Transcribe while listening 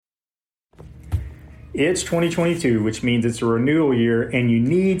It's 2022, which means it's a renewal year, and you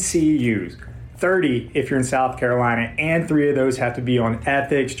need CEUs. 30 if you're in South Carolina, and 3 of those have to be on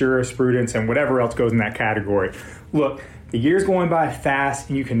ethics, jurisprudence, and whatever else goes in that category. Look, the year's going by fast,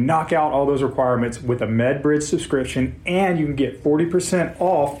 and you can knock out all those requirements with a MedBridge subscription, and you can get 40%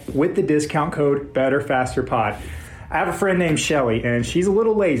 off with the discount code BetterFasterPod. I have a friend named Shelly, and she's a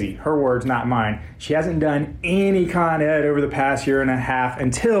little lazy. Her words, not mine. She hasn't done any Con Ed over the past year and a half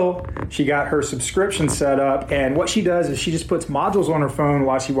until she got her subscription set up. And what she does is she just puts modules on her phone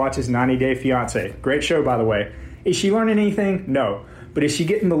while she watches 90 Day Fiance. Great show, by the way. Is she learning anything? No. But is she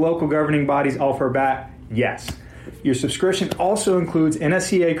getting the local governing bodies off her back? Yes. Your subscription also includes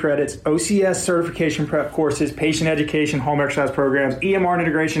NSCA credits, OCS certification prep courses, patient education, home exercise programs, EMR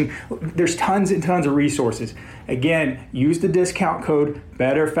integration. There's tons and tons of resources. Again, use the discount code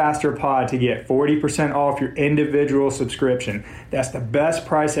BetterFasterPod to get 40% off your individual subscription. That's the best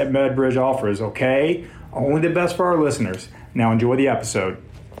price that MedBridge offers, okay? Only the best for our listeners. Now enjoy the episode.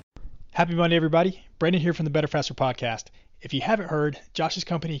 Happy Monday, everybody. Brendan here from the Better Faster podcast. If you haven't heard, Josh's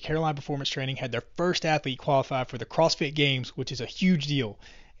company, Carolina Performance Training, had their first athlete qualify for the CrossFit Games, which is a huge deal.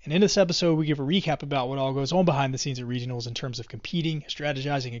 And in this episode, we give a recap about what all goes on behind the scenes at regionals in terms of competing,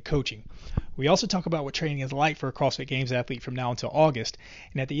 strategizing, and coaching. We also talk about what training is like for a CrossFit Games athlete from now until August.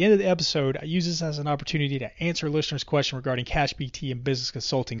 And at the end of the episode, I use this as an opportunity to answer a listener's question regarding cash BT and business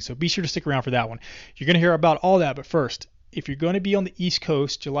consulting. So be sure to stick around for that one. You're going to hear about all that, but first, if you're going to be on the East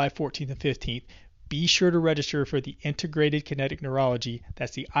Coast, July 14th and 15th, be sure to register for the Integrated Kinetic Neurology,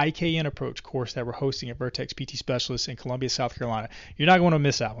 that's the IKN approach course that we're hosting at Vertex PT Specialists in Columbia, South Carolina. You're not going to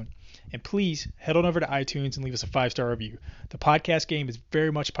miss that one. And please head on over to iTunes and leave us a 5-star review. The podcast game is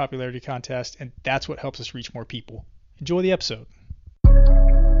very much a popularity contest, and that's what helps us reach more people. Enjoy the episode.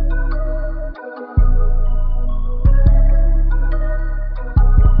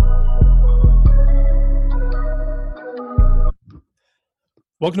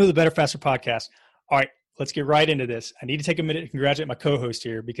 Welcome to the Better Faster podcast. All right, let's get right into this. I need to take a minute to congratulate my co-host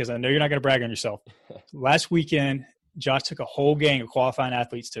here because I know you're not going to brag on yourself. Last weekend, Josh took a whole gang of qualifying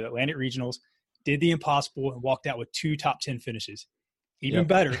athletes to Atlantic Regionals, did the impossible, and walked out with 2 top 10 finishes. Even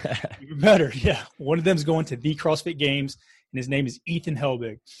better. Yeah. One of them is going to the CrossFit Games, and his name is Ethan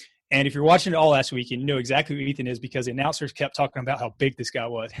Helbig. And if you're watching it all last weekend, you know exactly who Ethan is because the announcers kept talking about how big this guy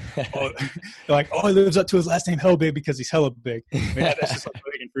was. They're like, he lives up to his last name Helbig because he's hella big. That's just like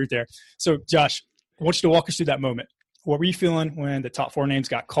big and fruit there. So, Josh, I want you to walk us through that moment. What were you feeling when the top 4 names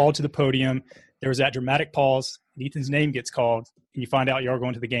got called to the podium? There was that dramatic pause. Ethan's name gets called, and you find out you are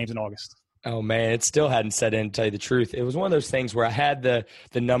going to the games in August. Oh, man, it still hadn't set in, to tell you the truth. It was one of those things where I had the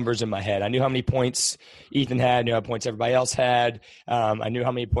numbers in my head. I knew how many points Ethan had, I knew how many points everybody else had. I knew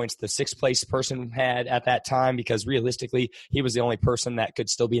how many points the 6th place person had at that time because realistically, he was the only person that could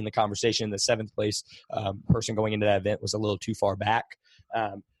still be in the conversation. The 7th place person going into that event was a little too far back.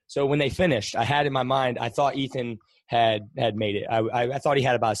 So when they finished, I had in my mind, I thought Ethan had made it. I thought he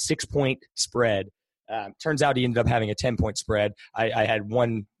had about a 6-point spread. Turns out he ended up having a 10-point spread. I had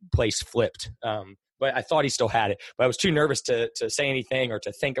 1 place flipped, but I thought he still had it. But I was too nervous to say anything or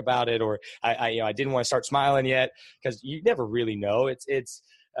to think about it, or I didn't want to start smiling yet because you never really know.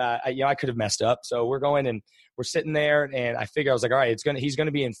 I could have messed up. So we're going and we're sitting there, and I figure I was like, all right, he's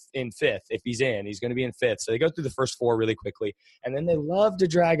gonna be in 5th. If he's gonna be in 5th. So they go through the first 4 really quickly, and then they love to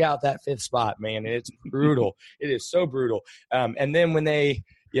drag out that 5th spot, man. And it's brutal. It is so brutal. And then when they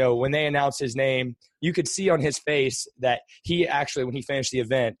announced his name, you could see on his face that he actually, when he finished the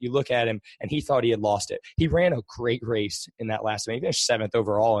event, you look at him and he thought he had lost it. He ran a great race in that last event. He finished 7th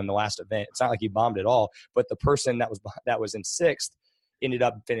overall in the last event. It's not like he bombed at all, but the person that was in 6th ended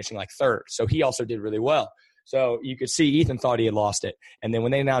up finishing like 3rd. So he also did really well. So you could see Ethan thought he had lost it. And then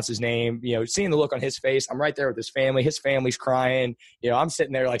when they announced his name, seeing the look on his face, I'm right there with his family. His family's crying. I'm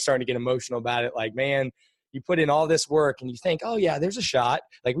sitting there like starting to get emotional about it. Like, man, you put in all this work and you think, oh yeah, there's a shot.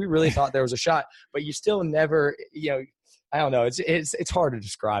 Like we really thought there was a shot, but you still never, I don't know. It's hard to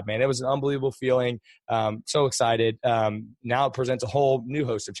describe, man. It was an unbelievable feeling. So excited. Now it presents a whole new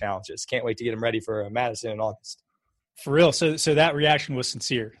host of challenges. Can't wait to get him ready for Madison in August. For real. So that reaction was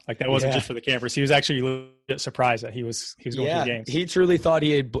sincere. Like that wasn't just for the cameras. He was actually a little surprised that he was going to the games. He truly thought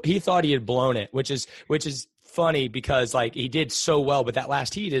he had blown it, which is funny because like he did so well, but that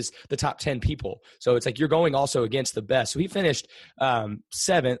last heat is the top 10 people. So it's like you're going also against the best. So he finished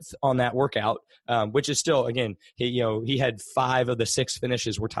 7th on that workout, which is still, again, he had 5 of the 6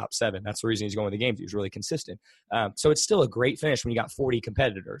 finishes were top 7. That's the reason he's going to the games. He was really consistent. So it's still a great finish when you got 40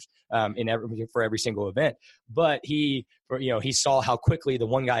 competitors for every single event. But he saw how quickly the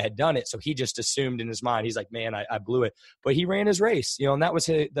one guy had done it. So he just assumed in his mind, he's like, man, I blew it. But he ran his race, and that was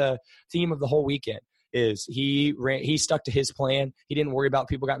the theme of the whole weekend. is he stuck to his plan. He didn't worry about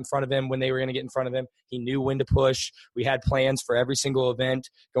people got in front of him when they were going to get in front of him. He knew when to push. We had plans for every single event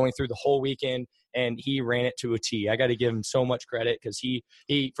going through the whole weekend, and he ran it to a T. I got to give him so much credit because he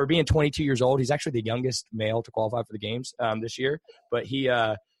for being 22 years old, he's actually the youngest male to qualify for the games this year, but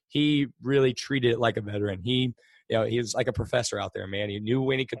he really treated it like a veteran. He was like a professor out there, man. He knew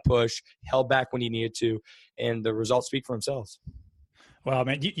when he could push, held back when he needed to, and the results speak for themselves. Wow,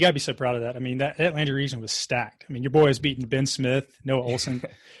 man, you got to be so proud of that. I mean, that Landry region was stacked. I mean, your boy was beating Ben Smith, Noah Olson,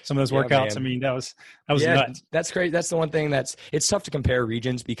 some of those workouts. Man. I mean, that was nuts. That's great. That's the one thing it's tough to compare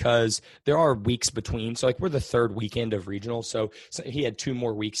regions because there are weeks between. So, like, we're the third weekend of regional. So he had 2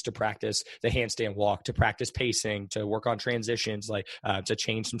 more weeks to practice the handstand walk, to practice pacing, to work on transitions, to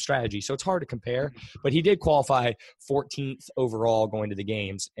change some strategy. So it's hard to compare. But he did qualify 14th overall going to the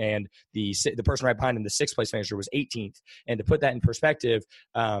games, and the person right behind him, the 6th place finisher, was 18th. And to put that in perspective,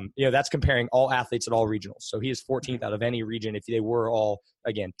 that's comparing all athletes at all regionals. So he is 14th out of any region if they were all,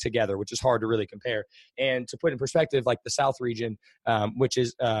 again, together, which is hard to really compare. And to put in perspective, like the South region, which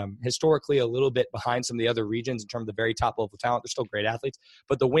is historically a little bit behind some of the other regions in terms of the very top level talent, they're still great athletes,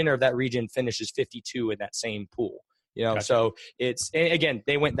 but the winner of that region finishes 52 in that same pool. Gotcha. So again,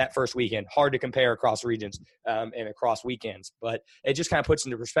 they went that first weekend. Hard to compare across regions and across weekends, but it just kind of puts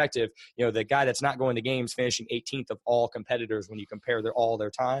into perspective, the guy that's not going to games finishing 18th of all competitors when you compare all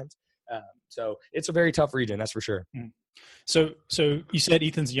their times. So it's a very tough region, that's for sure. So you said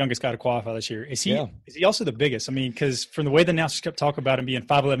Ethan's the youngest guy to qualify this year. Is he also the biggest? I mean, because from the way the announcers kept talking about him being 5'11",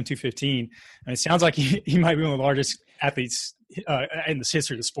 215, it sounds like he might be one of the largest athletes in the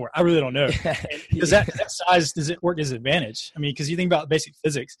history of the sport. I really don't know. Does that size, does it work as an advantage? I mean, because you think about basic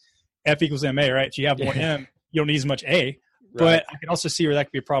physics, F equals MA, right? If you have more M, you don't need as much A. Right. But I can also see where that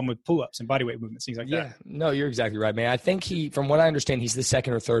could be a problem with pull-ups and bodyweight movements, things like that. No, you're exactly right, man. I think from what I understand, he's the 2nd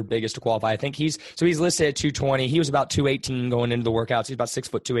or 3rd biggest to qualify. I think he's listed at 220. He was about 218 going into the workouts. He's about 6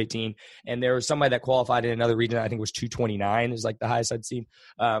 foot 218. And there was somebody that qualified in another region, I think was 229 is like the highest I'd seen.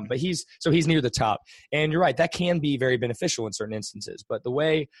 But he's near the top. And you're right, that can be very beneficial in certain instances. But the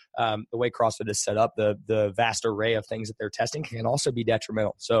way CrossFit is set up, the vast array of things that they're testing can also be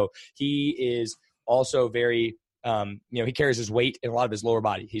detrimental. So he is also very he carries his weight in a lot of his lower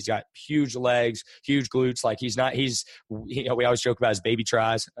body. He's got huge legs, huge glutes. Like we always joke about his baby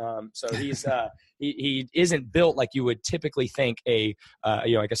tries. So he's, he isn't built like you would typically think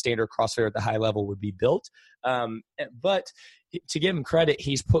like a standard CrossFitter at the high level would be built. But to give him credit,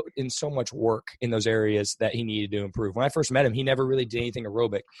 he's put in so much work in those areas that he needed to improve. When I first met him, he never really did anything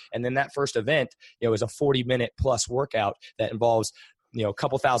aerobic. And then that first event, was a 40-minute plus workout that involves a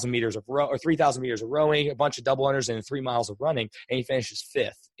couple thousand meters of row or 3,000 meters of rowing, a bunch of double unders, and 3 miles of running. And he finishes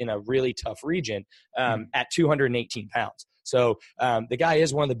 5th in a really tough region at 218 pounds. So the guy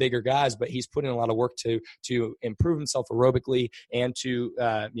is one of the bigger guys, but he's put in a lot of work to improve himself aerobically and to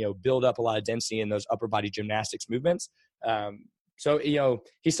build up a lot of density in those upper body gymnastics movements. So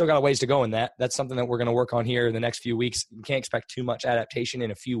he's still got a ways to go in that. That's something that we're going to work on here in the next few weeks. We can't expect too much adaptation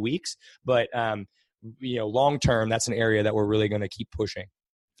in a few weeks, but long term, that's an area that we're really going to keep pushing.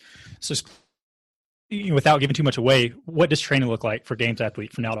 So, without giving too much away, what does training look like for games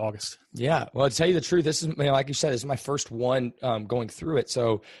athlete from now to August? Yeah, well, to tell you the truth, this is, like you said, this is my first one going through it.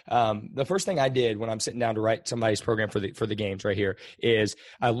 So the first thing I did when I'm sitting down to write somebody's program for the games right here is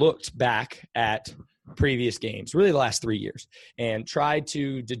I looked back at previous games, really the last 3 years, and tried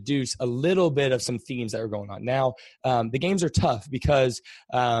to deduce a little bit of some themes that are going on. Now, the games are tough because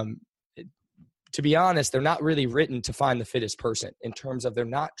to be honest, they're not really written to find the fittest person in terms of they're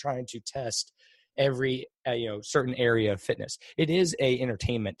not trying to test every certain area of fitness. It is a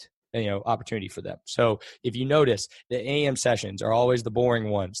entertainment opportunity for them. So if you notice, the AM sessions are always the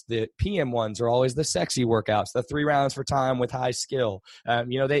boring ones. The PM ones are always the sexy workouts, the 3 rounds for time with high skill.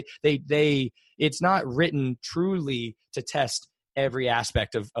 It's not written truly to test every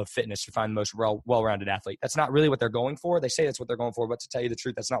aspect of fitness to find the most well-rounded athlete. That's not really what they're going for. They say that's what they're going for, but to tell you the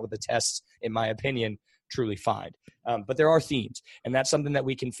truth, that's not what the tests, in my opinion, truly find. But there are themes, and that's something that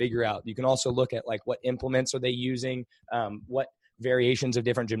we can figure out. You can also look at like what implements are they using, what variations of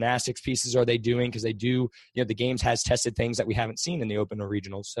different gymnastics pieces are they doing, because they do, the games has tested things that we haven't seen in the open or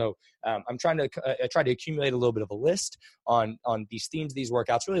regionals. So I'm trying to try to accumulate a little bit of a list on these themes, these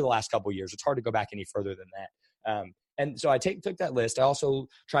workouts, really the last couple of years. It's hard to go back any further than that. And so I took that list. I also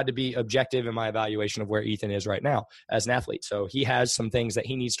tried to be objective in my evaluation of where Ethan is right now as an athlete. So he has some things that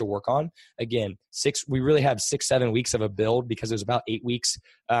he needs to work on. Again, we really have 6-7 weeks of a build because there's about 8 weeks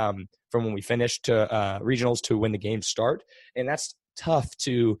from when we finish to regionals to when the games start. And that's tough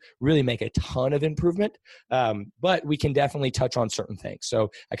to really make a ton of improvement, but we can definitely touch on certain things. So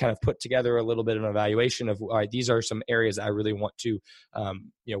I kind of put together a little bit of an evaluation of, all right, these are some areas I really want to,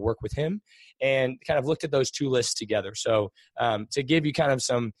 work with him, and kind of looked at those two lists together. So to give you kind of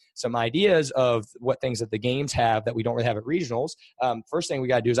some ideas of what things that the games have that we don't really have at regionals, first thing we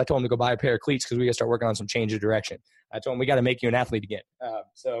got to do is I told him to go buy a pair of cleats because we got to start working on some change of direction. I told him we got to make you an athlete again.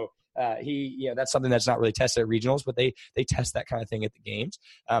 That's something that's not really tested at regionals, but they test that kind of thing at the games.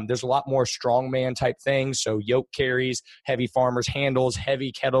 There's a lot more strongman type things. So yoke carries, heavy farmers handles,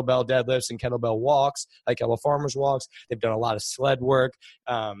 heavy kettlebell deadlifts and kettlebell walks, like kettlebell farmers walks. They've done a lot of sled work.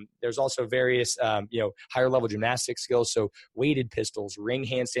 There's also various, higher level gymnastic skills. So weighted pistols, ring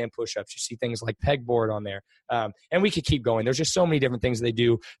handstand push-ups. You see things like pegboard on there. And we could keep going. There's just so many different things they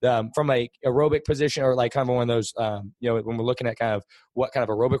do from a aerobic position, or like kind of one of those, when we're looking at kind of what kind of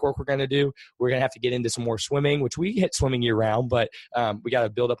aerobic work we're going to do, we're going to have to get into some more swimming, which we hit swimming year round, but we got to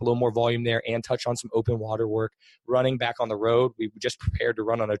build up a little more volume there and touch on some open water work. Running back on the road, we just prepared to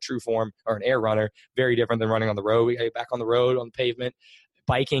run on a true form or an air runner, very different than running on the road. We get back on the road on the pavement.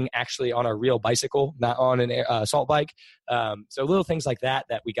 Biking actually on a real bicycle, not on an assault bike. So little things like that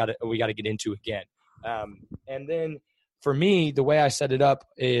we got to get into again. And then for me, the way I set it up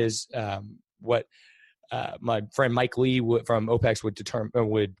is what my friend Mike Lee from OPEX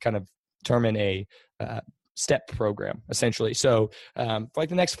would kind of determine a step program, essentially. So for like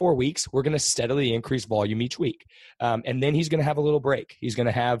the next 4 weeks, we're going to steadily increase volume each week. And then he's going to have a little break. He's going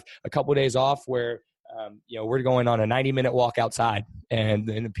to have a couple of days off where we're going on a 90-minute walk outside, and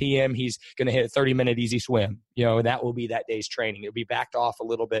in the PM, he's going to hit a 30-minute easy swim, and that will be that day's training. It'll be backed off a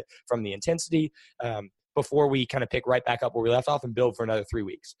little bit from the intensity before we kind of pick right back up where we left off and build for another 3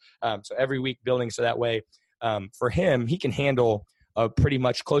 weeks. So every week building, so that way for him, he can handle pretty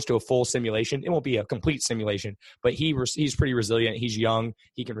much close to a full simulation. It won't be a complete simulation, but he's pretty resilient. He's young.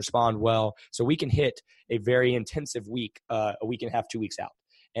 He can respond well. So we can hit a very intensive week, a week and a half, 2 weeks out.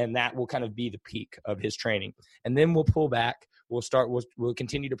 And that will kind of be the peak of his training. And then we'll pull back. We'll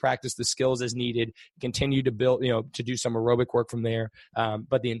continue to practice the skills as needed, continue to build, to do some aerobic work from there.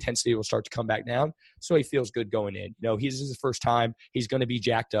 But the intensity will start to come back down. So he feels good going in. This is his first time. He's going to be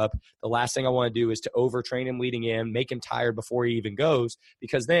jacked up. The last thing I want to do is to overtrain him leading in, make him tired before he even goes,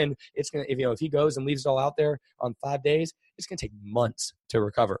 because then it's going to, if he goes and leaves it all out there on 5 days, it's going to take months to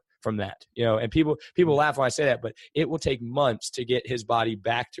recover from that, and people laugh when I say that, but it will take months to get his body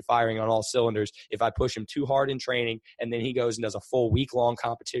back to firing on all cylinders if I push him too hard in training and then he goes and does a full week-long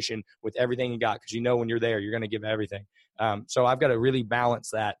competition with everything he got, because when you're there, you're going to give everything. So I've got to really balance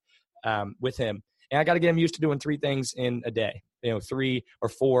that with him. And I got to get him used to doing 3 things in a day. 3 or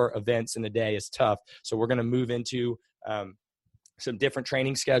 4 events in a day is tough. So we're going to move into some different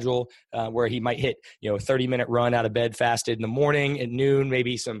training schedule where he might hit, a 30-minute run out of bed fasted in the morning, at noon,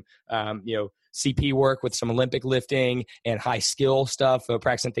 maybe some, CP work with some Olympic lifting and high skill stuff,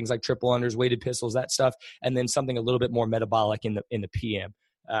 practicing things like triple unders, weighted pistols, that stuff. And then something a little bit more metabolic in the PM.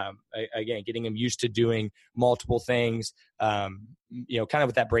 Again, getting him used to doing multiple things, kind of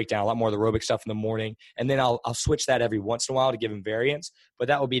with that breakdown, a lot more of the aerobic stuff in the morning. And then I'll switch that every once in a while to give him variance, but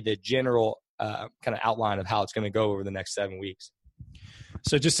that will be the general kind of outline of how it's going to go over the next 7 weeks.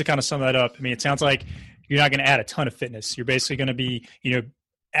 So just to kind of sum that up, it sounds like you're not going to add a ton of fitness. You're basically going to be,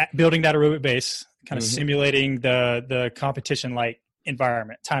 building that aerobic base, kind of simulating the competition-like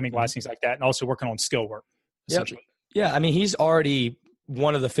environment, timing-wise, things like that, and also working on skill work, essentially. Yep. Yeah, he's already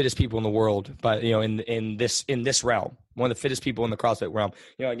one of the fittest people in the world, but in this realm, one of the fittest people in the CrossFit realm.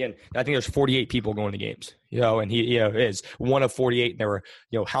 Again, I think there's 48 people going to games, and he is one of 48. And there were,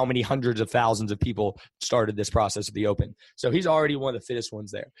 how many hundreds of thousands of people started this process of the Open. So he's already one of the fittest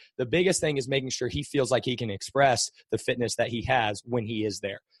ones there. The biggest thing is making sure he feels like he can express the fitness that he has when he is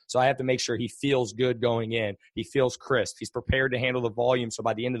there. So I have to make sure he feels good going in. He feels crisp. He's prepared to handle the volume. So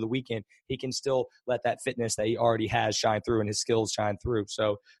by the end of the weekend, he can still let that fitness that he already has shine through and his skills shine through.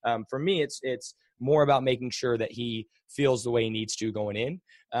 So for me, it's more about making sure that he feels the way he needs to going in.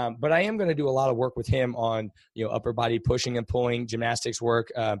 But I am going to do a lot of work with him on, upper body pushing and pulling, gymnastics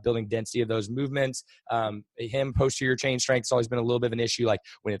work, building density of those movements. Him posterior chain strength has always been a little bit of an issue. Like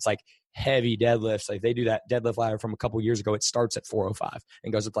when it's like heavy deadlifts, like they do that deadlift ladder from a couple of years ago, it starts at 405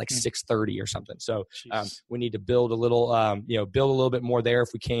 and goes up like 630 or something. So we need to build a little, build a little bit more there if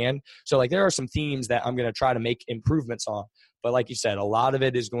we can. So like there are some themes that I'm going to try to make improvements on. But like you said, a lot of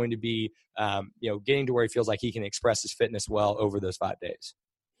it is going to be, getting to where he feels like he can express his fitness well over those 5 days.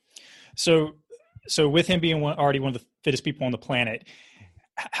 So with him being already one of the fittest people on the planet,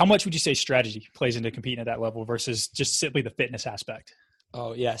 how much would you say strategy plays into competing at that level versus just simply the fitness aspect?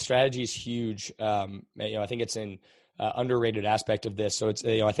 Oh yeah, strategy is huge. I think it's in underrated aspect of this. So it's,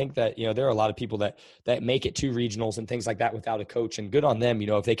 I think that, there are a lot of people that make it to regionals and things like that without a coach, and good on them,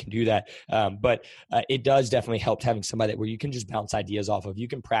 if they can do that. But it does definitely help having somebody where you can just bounce ideas off of. You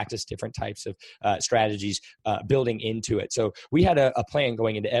can practice different types of strategies building into it. So we had a plan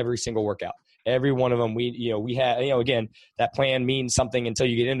going into every single workout. Every one of them, we had, again, that plan means something until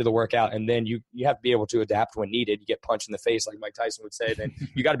you get into the workout, and then you have to be able to adapt when needed. You get punched in the face, like Mike Tyson would say, then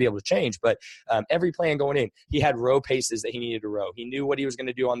you got to be able to change. But every plan going in, he had row paces that he needed to row. He knew what he was going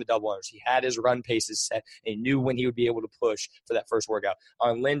to do on the double unders. He had his run paces set, and he knew when he would be able to push for that first workout.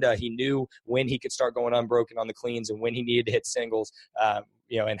 On Linda, he knew when he could start going unbroken on the cleans and when he needed to hit singles.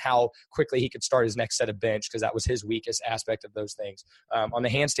 And how quickly he could start his next set of bench, because that was his weakest aspect of those things. On the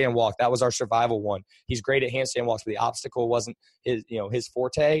handstand walk, that was our survival one. He's great at handstand walks, but the obstacle wasn't his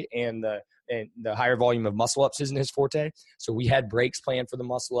forte, and the higher volume of muscle ups isn't his forte. So we had breaks planned for the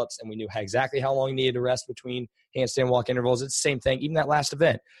muscle ups, and we knew exactly how long he needed to rest between handstand walk intervals. It's the same thing. Even that last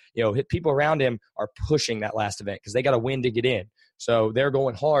event, people around him are pushing that last event because they got to win to get in. So they're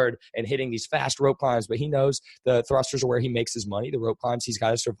going hard and hitting these fast rope climbs, but he knows the thrusters are where he makes his money. The rope climbs, he's got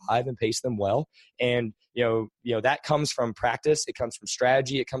to survive and pace them well. And, that comes from practice. It comes from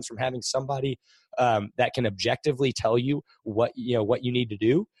strategy. It comes from having somebody that can objectively tell you what you need to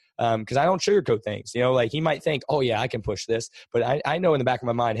do. Because I don't sugarcoat things, like he might think, oh yeah, I can push this, but I know in the back of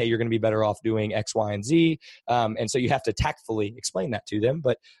my mind, hey, you're going to be better off doing X, Y, and Z. And so you have to tactfully explain that to them.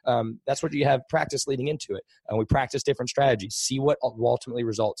 But that's what you have practice leading into it. And we practice different strategies, see what ultimately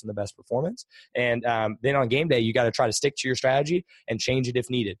results in the best performance. And then on game day, you got to try to stick to your strategy and change it if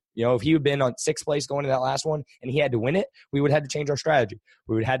needed. If he had been on 6th place going to that last one and he had to win it, we would have had to change our strategy.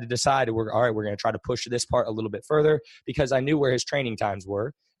 We would have had to decide, all right, we're going to try to push this part a little bit further, because I knew where his training times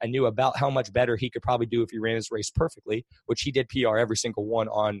were. I knew about how much better he could probably do if he ran his race perfectly, which he did PR every single one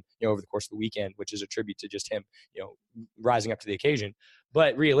on, over the course of the weekend, which is a tribute to just him, rising up to the occasion.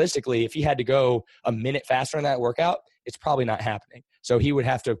 But realistically, if he had to go a minute faster in that workout, it's probably not happening. So he would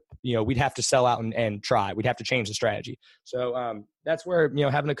have to, we'd have to sell out and try. We'd have to change the strategy. So that's where,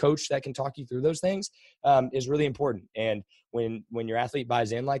 having a coach that can talk you through those things is really important. And when your athlete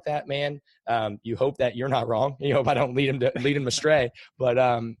buys in like that, man, you hope that you're not wrong. If I don't lead him astray, but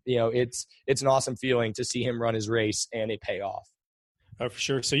it's an awesome feeling to see him run his race and it pay off. Oh, for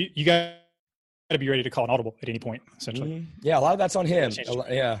sure. So you got to be ready to call an audible at any point, essentially. Mm-hmm. Yeah, a lot of that's on him.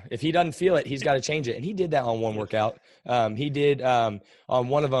 Yeah, if he doesn't feel it, he's got to change it, and he did that on one workout. He did on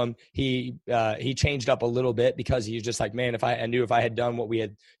one of them. He changed up a little bit because he was just like, man, I knew if I had done what we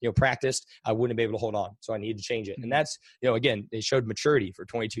had practiced, I wouldn't be able to hold on. So I needed to change it, and that's again, it showed maturity for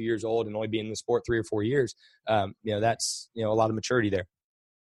 22 years old and only being in the sport 3 or 4 years. That's a lot of maturity there.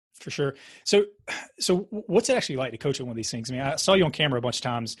 For sure. So what's it actually like to coach at one of these things? I mean, I saw you on camera a bunch of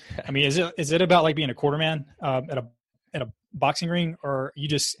times. I mean, is it about like being a quarterman at a boxing ring, or are you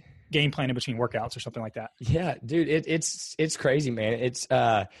just game planning between workouts or something like that? Yeah, dude, it's crazy, man.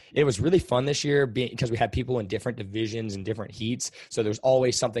 It was really fun this year because we had people in different divisions and different heats. So there's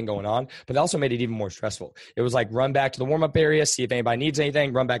always something going on, but it also made it even more stressful. It was like run back to the warm up area, see if anybody needs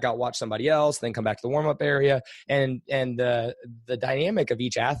anything, run back out, watch somebody else, then come back to the warm up area. And the dynamic of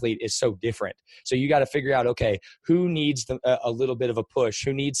each athlete is so different. So you got to figure out, okay, who needs a little bit of a push?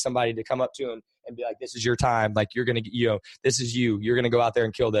 Who needs somebody to come up to him and be like, this is your time. Like you're going to, this is you're going to go out there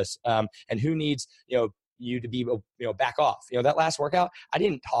and kill this. And who needs, you to be, back off. That last workout, I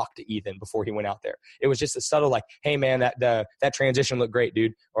didn't talk to Ethan before he went out there. It was just a subtle, like, hey man, that transition looked great,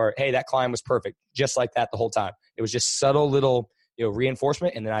 dude. Or, hey, that climb was perfect. Just like that the whole time. It was just subtle little,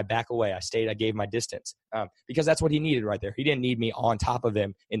 reinforcement. And then I back away. I gave my distance because that's what he needed right there. He didn't need me on top of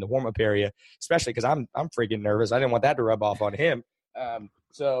him in the warm-up area, especially because I'm freaking nervous. I didn't want that to rub off on him.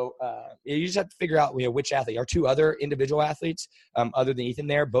 So you just have to figure out which athlete. Our 2 other individual athletes, other than Ethan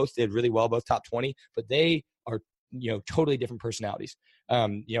there, both did really well, both top 20, but they are totally different personalities.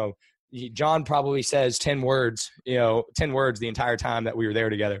 John probably says 10 words the entire time that we were there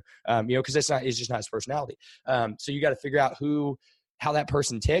together. Because it's just not his personality. So you got to figure out how that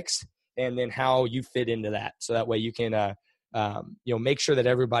person ticks, and then how you fit into that. So that way you can make sure that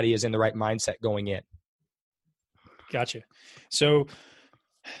everybody is in the right mindset going in. Gotcha. So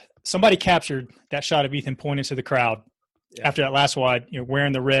somebody captured that shot of Ethan pointing to the crowd after that last WOD,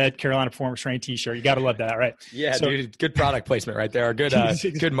 wearing the red Carolina Performance Training t-shirt. You got to love that, right? Yeah, so, dude, good product placement right there. Good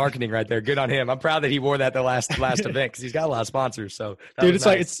good marketing right there. Good on him. I'm proud that he wore that the last event because he's got a lot of sponsors. So dude, it's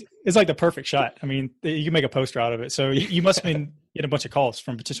nice. Like it's like the perfect shot. I mean, you can make a poster out of it. So you must have been getting a bunch of calls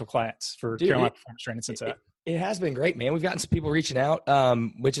from potential clients for Carolina Performance Training since that. It has been great, man. We've gotten some people reaching out,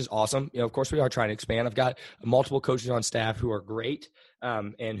 which is awesome. Of course, we are trying to expand. I've got multiple coaches on staff who are great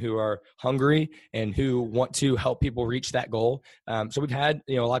and who are hungry and who want to help people reach that goal. So we've had,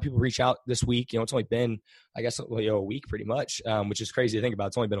 a lot of people reach out this week. It's only been, I guess, a week pretty much, which is crazy to think about.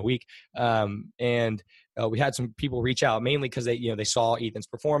 It's only been a week. And we had some people reach out mainly because they saw Ethan's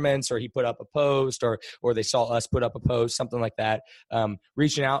performance, or he put up a post, or they saw us put up a post, something like that.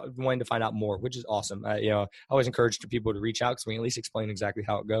 Reaching out, wanting to find out more, which is awesome. I always encourage people to reach out because we at least explain exactly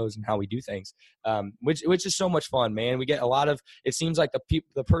how it goes and how we do things, which is so much fun, man. We get a lot of. It seems like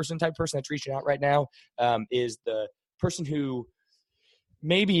the person that's reaching out right now is the person who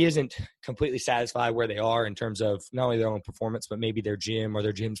maybe isn't completely satisfied where they are in terms of not only their own performance, but maybe their gym or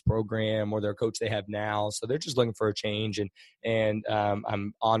their gym's program or their coach they have now. So they're just looking for a change. And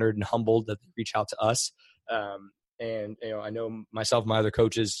I'm honored and humbled that they reach out to us. And I know myself and my other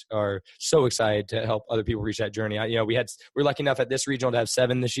coaches are so excited to help other people reach that journey. We're lucky enough at this regional to have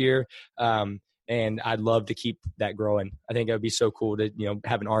 7 this year. And I'd love to keep that growing. I think it would be so cool to,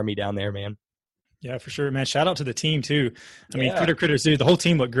 have an army down there, man. Yeah, for sure, man. Shout out to the team too. I mean, Critters, dude, the whole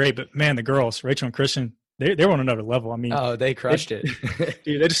team looked great, but man, the girls, Rachel and Christian, they're on another level. I mean, they crushed it.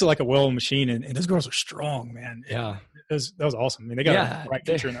 Dude, they just look like a well-oiled machine, and those girls are strong, man. Yeah. That was awesome. I mean, they got a bright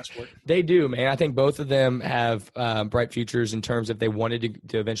future in that sport. They do, man. I think both of them have bright futures in terms of they wanted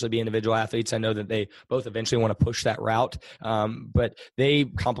to eventually be individual athletes. I know that they both eventually want to push that route, but they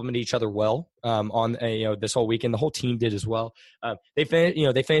complement each other well on this whole weekend. The whole team did as well. They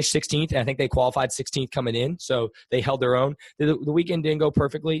finished 16th, and I think they qualified 16th coming in, so they held their own. The weekend didn't go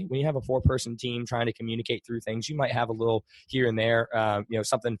perfectly. When you have a 4-person team trying to communicate through things, you might have a little here and there,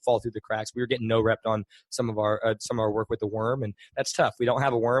 something fall through the cracks. We were getting no rep on some of our work with the worm, and that's tough. We don't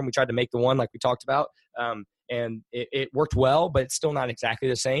have a worm. We tried to make the one like we talked about, and it worked well, but it's still not exactly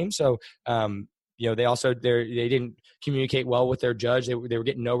the same. So they also they didn't communicate well with their judge. They were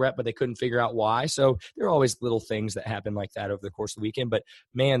getting no rep, but they couldn't figure out why. So there are always little things that happen like that over the course of the weekend. But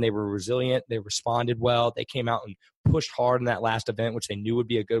man, they were resilient. They responded well. They came out and pushed hard in that last event, which they knew would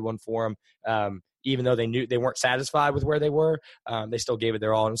be a good one for them. Even though they knew they weren't satisfied with where they were, they still gave it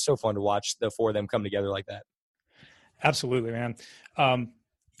their all. And it's so fun to watch the 4 of them come together like that. Absolutely, man.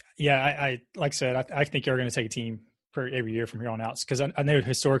 I like I said, I think you're going to take a team every year from here on out, because I know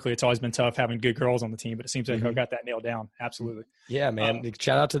historically it's always been tough having good girls on the team, but it seems like I've got that nailed down. Absolutely. Yeah, man.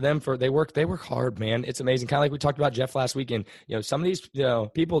 Shout out to them for they work hard, man. It's amazing. Kind of like we talked about Jeff last weekend. Some of these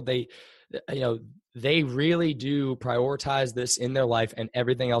people, they really do prioritize this in their life, and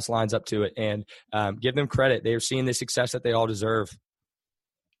everything else lines up to it. And give them credit. They're seeing the success that they all deserve.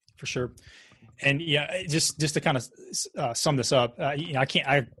 For sure. And just to kind of sum this up,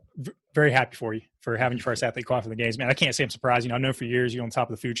 I'm very happy for you for having your first athlete qualify for the games, man. I can't say I'm surprised. I know for years you're on top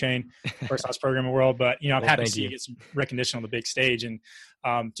of the food chain, first house program in the world, but I'm happy to see you get some recognition on the big stage. And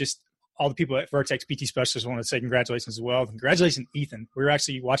just all the people at Vertex PT Specialists want to say congratulations as well. Congratulations, Ethan. We were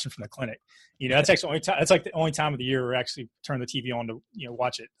actually watching from the clinic. That's actually the only time. That's like the only time of the year we're actually turn the TV on to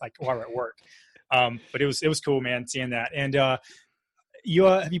watch it, like while we're at work. But it was cool, man, seeing that. And have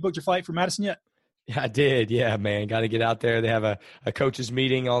you booked your flight for Madison yet? Yeah, I did. Yeah, man. Got to get out there. They have a coaches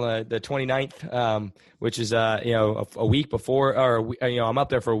meeting on the 29th, which is, a week before, or, I'm up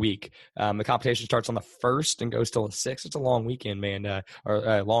there for a week. The competition starts on the 1st and goes till the 6th. It's a long weekend, man, or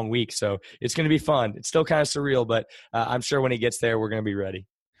a long week. So it's going to be fun. It's still kind of surreal, but I'm sure when he gets there, we're going to be ready.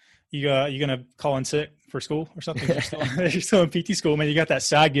 You going to call in sick for school or something? You're still in PT school, man. You got that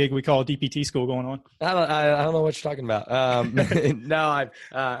side gig we call DPT school going on. I don't know what you're talking about. No,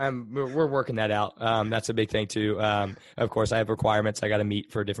 we're working that out. That's a big thing too. Of course, I have requirements I got to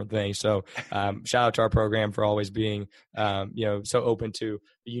meet for different things. So shout out to our program for always being, so open to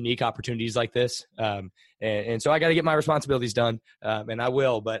unique opportunities like this. And so I got to get my responsibilities done, and I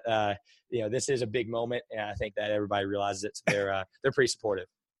will. But this is a big moment, and I think that everybody realizes it. So they're pretty supportive.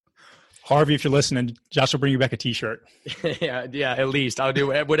 Harvey, if you're listening, Josh will bring you back a T-shirt. yeah, at least. I'll do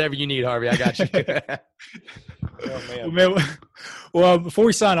whatever you need, Harvey. I got you. Oh, man. Well, before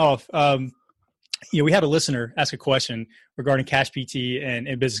we sign off, we had a listener ask a question regarding Cash PT and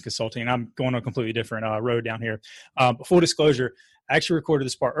business consulting, and I'm going on a completely different road down here. But full disclosure, I actually recorded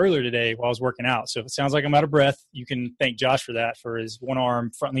this part earlier today while I was working out. So if it sounds like I'm out of breath, you can thank Josh for that, for his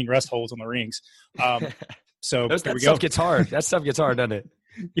one-arm front lean rest holds on the rings. So that stuff gets hard. That stuff gets hard, doesn't it?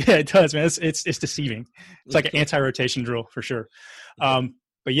 Yeah, it does, man. It's deceiving. It's like an anti-rotation drill for sure. But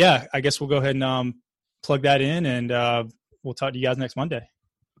yeah, I guess we'll go ahead and plug that in, and we'll talk to you guys next Monday.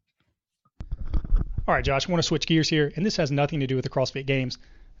 All right, Josh, I want to switch gears here, and this has nothing to do with the CrossFit Games.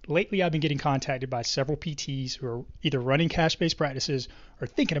 lately I've been getting contacted by several PTs who are either running cash-based practices or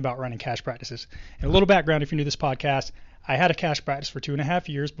thinking about running cash practices. And a little background, if you're new to this podcast, I had a cash practice for 2.5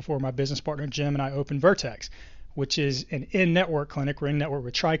 years before my business partner Jim and I opened Vertex, which is an in-network clinic. We're in network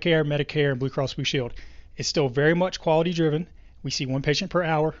with TRICARE, Medicare, and Blue Cross Blue Shield. It's still very much quality-driven. We see one patient per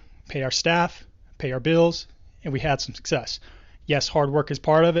hour, pay our staff, pay our bills, and we had some success. Yes, hard work is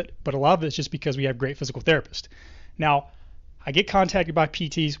part of it, but a lot of it is just because we have great physical therapists. Now, I get contacted by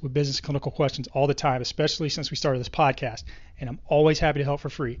PTs with business clinical questions all the time, especially since we started this podcast, and I'm always happy to help for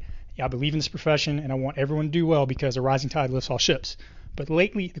free. I believe in this profession, and I want everyone to do well because a rising tide lifts all ships. But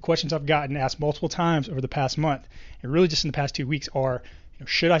lately, the questions I've gotten asked multiple times over the past month, and really just in the past 2 weeks, are,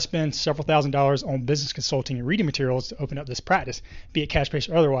 should I spend several $1,000s on business consulting and reading materials to open up this practice, be it cash-based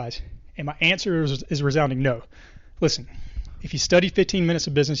or otherwise? And my answer is a resounding no. Listen, if you studied 15 minutes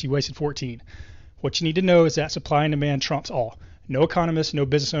of business, you wasted 14. What you need to know is that supply and demand trumps all. No economist, no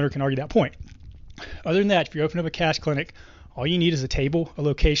business owner can argue that point. Other than that, if you open up a cash clinic, all you need is a table, a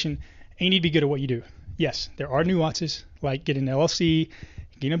location, and you need to be good at what you do. Yes, there are nuances like getting an LLC,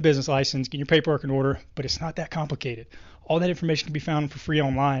 getting a business license, getting your paperwork in order, but it's not that complicated. All that information can be found for free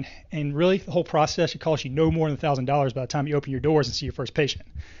online, and really the whole process should cost you no more than $1,000 by the time you open your doors and see your first patient.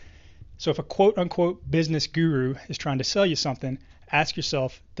 So if a quote-unquote business guru is trying to sell you something, ask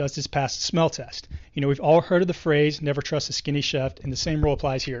yourself, does this pass the smell test? We've all heard of the phrase, never trust a skinny chef, and the same rule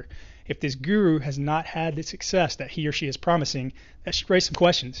applies here. If this guru has not had the success that he or she is promising, that should raise some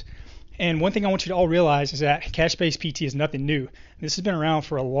questions. And one thing I want you to all realize is that cash-based PT is nothing new. This has been around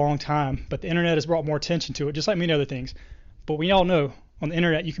for a long time, but the internet has brought more attention to it, just like many other things. But we all know on the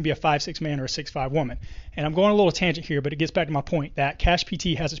internet you can be a 5'6" man or a 6'5" woman. And I'm going on a little tangent here, but it gets back to my point that cash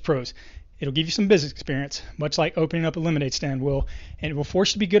PT has its pros. It'll give you some business experience, much like opening up a lemonade stand will, and it will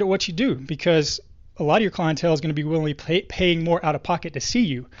force you to be good at what you do because a lot of your clientele is going to be willingly paying more out of pocket to see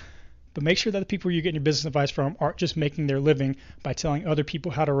you. But make sure that the people you're getting your business advice from aren't just making their living by telling other people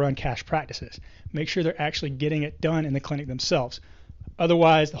how to run cash practices. Make sure they're actually getting it done in the clinic themselves.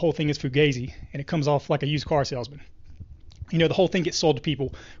 Otherwise, the whole thing is fugazi, and it comes off like a used car salesman. The whole thing gets sold to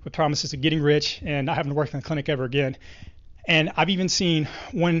people with promises of getting rich and not having to work in the clinic ever again. And I've even seen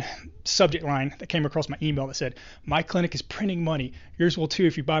one subject line that came across my email that said, "My clinic is printing money. Yours will too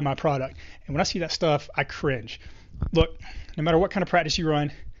if you buy my product." And when I see that stuff, I cringe. Look, no matter what kind of practice you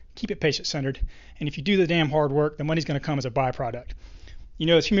run, keep it patient-centered. And if you do the damn hard work, the money's going to come as a byproduct.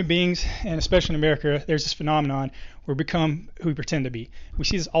 As human beings, and especially in America, there's this phenomenon where we become who we pretend to be. We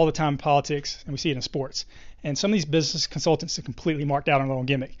see this all the time in politics, and we see it in sports. And some of these business consultants are completely marked out on their own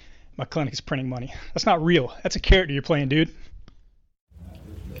gimmick. My clinic is printing money. That's not real. That's a character you're playing, dude.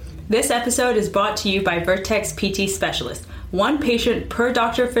 This episode is brought to you by Vertex PT Specialist. One patient per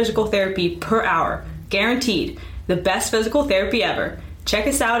doctor of physical therapy per hour. Guaranteed. The best physical therapy ever. Check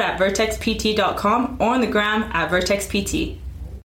us out at vertexpt.com or on the gram at vertexpt.